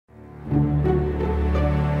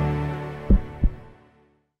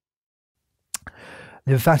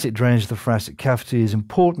Lymphatic drainage of the thoracic cavity is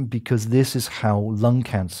important because this is how lung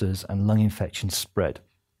cancers and lung infections spread.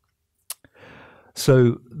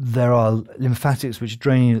 So there are lymphatics which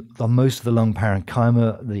drain most of the lung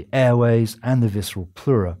parenchyma, the airways, and the visceral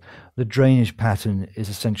pleura. The drainage pattern is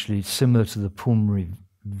essentially similar to the pulmonary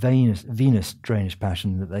venous drainage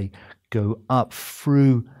pattern, that they go up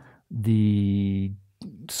through the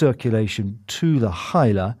circulation to the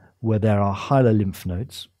hilar, where there are hilar lymph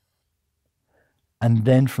nodes. And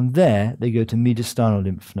then from there, they go to mediastinal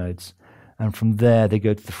lymph nodes. And from there, they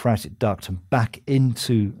go to the thoracic duct and back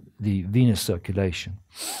into the venous circulation.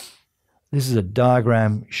 This is a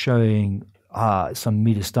diagram showing some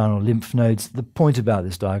mediastinal lymph nodes. The point about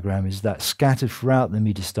this diagram is that scattered throughout the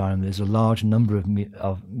mediastinum, there's a large number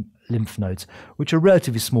of lymph nodes, which are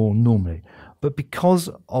relatively small normally. But because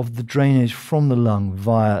of the drainage from the lung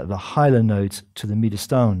via the hilar nodes to the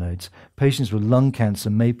mediastinal nodes, patients with lung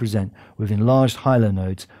cancer may present with enlarged hilar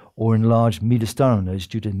nodes or enlarged mediastinal nodes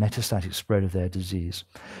due to metastatic spread of their disease.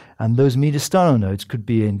 And those mediastinal nodes could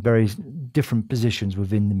be in very different positions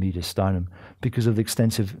within the mediastinum because of the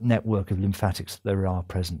extensive network of lymphatics that there are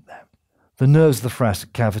present there. The nerves of the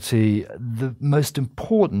thoracic cavity, the most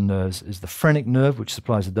important nerves is the phrenic nerve, which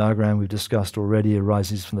supplies the diagram we've discussed already,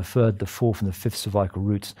 arises from the third, the fourth, and the fifth cervical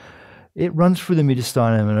roots. It runs through the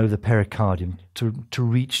mediastinum and over the pericardium to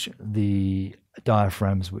reach the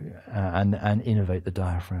diaphragms and innervate the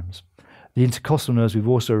diaphragms. The intercostal nerves we've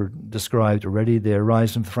also described already. They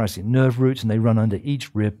arise from the thoracic nerve roots and they run under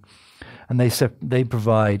each rib, and they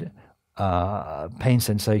provide pain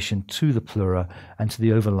sensation to the pleura and to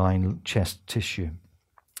the overlying chest tissue.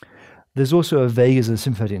 There's also a vagus and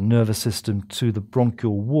sympathetic nervous system to the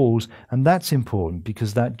bronchial walls, and that's important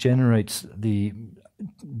because that generates the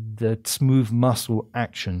smooth muscle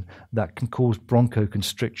action that can cause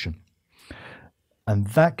bronchoconstriction. And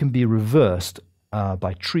that can be reversed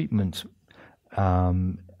by treatment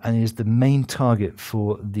and is the main target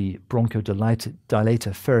for the bronchodilator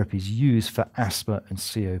therapies used for asthma and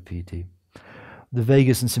COPD. The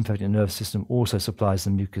vagus and sympathetic nervous system also supplies the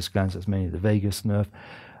mucus glands, that's mainly the vagus nerve,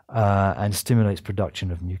 and stimulates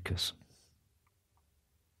production of mucus.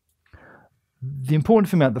 The important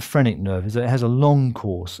thing about the phrenic nerve is that it has a long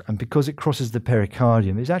course, and because it crosses the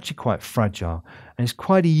pericardium, it's actually quite fragile, and it's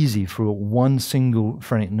quite easy for one single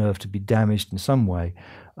phrenic nerve to be damaged in some way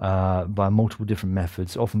by multiple different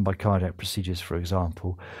methods, often by cardiac procedures, for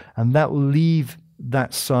example, and that will leave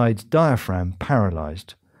that side's diaphragm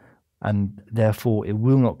paralyzed, and therefore it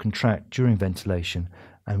will not contract during ventilation,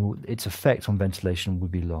 and its effect on ventilation will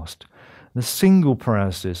be lost. The single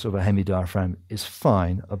paralysis of a hemidiaphragm is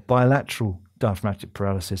fine. A bilateral diaphragmatic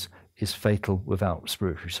paralysis is fatal without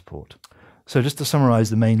respiratory support. So just to summarize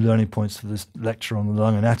the main learning points for this lecture on the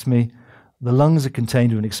lung anatomy, the lungs are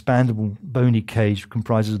contained in an expandable bony cage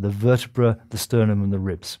comprises of the vertebra, the sternum, and the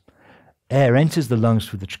ribs. Air enters the lungs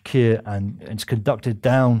through the trachea and it's conducted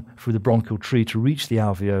down through the bronchial tree to reach the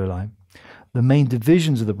alveoli. The main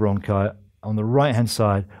divisions of the bronchi on the right-hand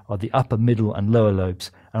side are the upper, middle, and lower lobes,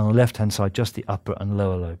 and on the left-hand side, just the upper and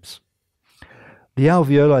lower lobes. The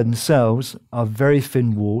alveoli themselves are very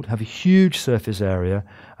thin-walled, have a huge surface area,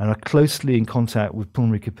 and are closely in contact with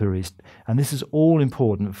pulmonary capillaries. And this is all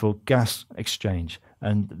important for gas exchange.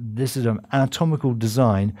 And this is an anatomical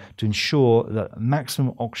design to ensure that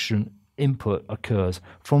maximum oxygen input occurs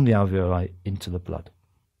from the alveoli into the blood.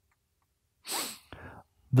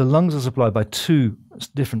 The lungs are supplied by two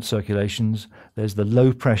different circulations. There's the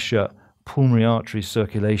low-pressure pulmonary artery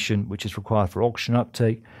circulation, which is required for oxygen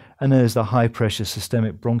uptake, and there's the high-pressure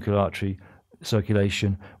systemic bronchial artery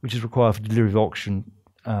circulation, which is required for delivery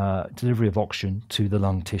of oxygen to the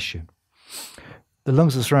lung tissue. The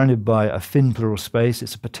lungs are surrounded by a thin pleural space.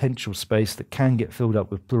 It's a potential space that can get filled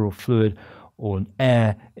up with pleural fluid or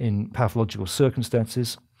air in pathological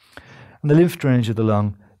circumstances. And the lymph drainage of the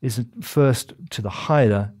lung is first to the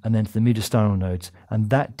hilar and then to the mediastinal nodes,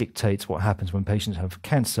 and that dictates what happens when patients have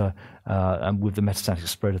cancer and with the metastatic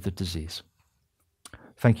spread of the disease.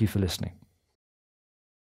 Thank you for listening.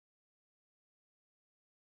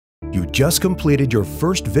 You just completed your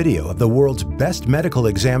first video of the world's best medical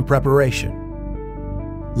exam preparation.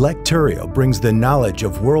 Lecturio brings the knowledge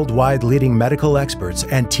of worldwide leading medical experts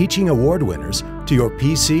and teaching award winners to your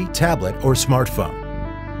PC, tablet, or smartphone.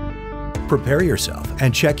 Prepare yourself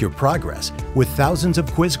and check your progress with thousands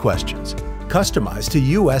of quiz questions, customized to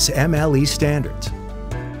USMLE standards.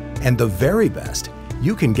 And the very best,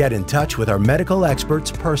 you can get in touch with our medical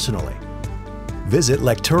experts personally. Visit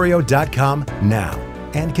Lecturio.com now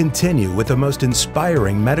and continue with the most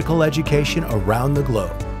inspiring medical education around the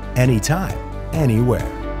globe, anytime,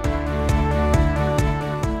 anywhere.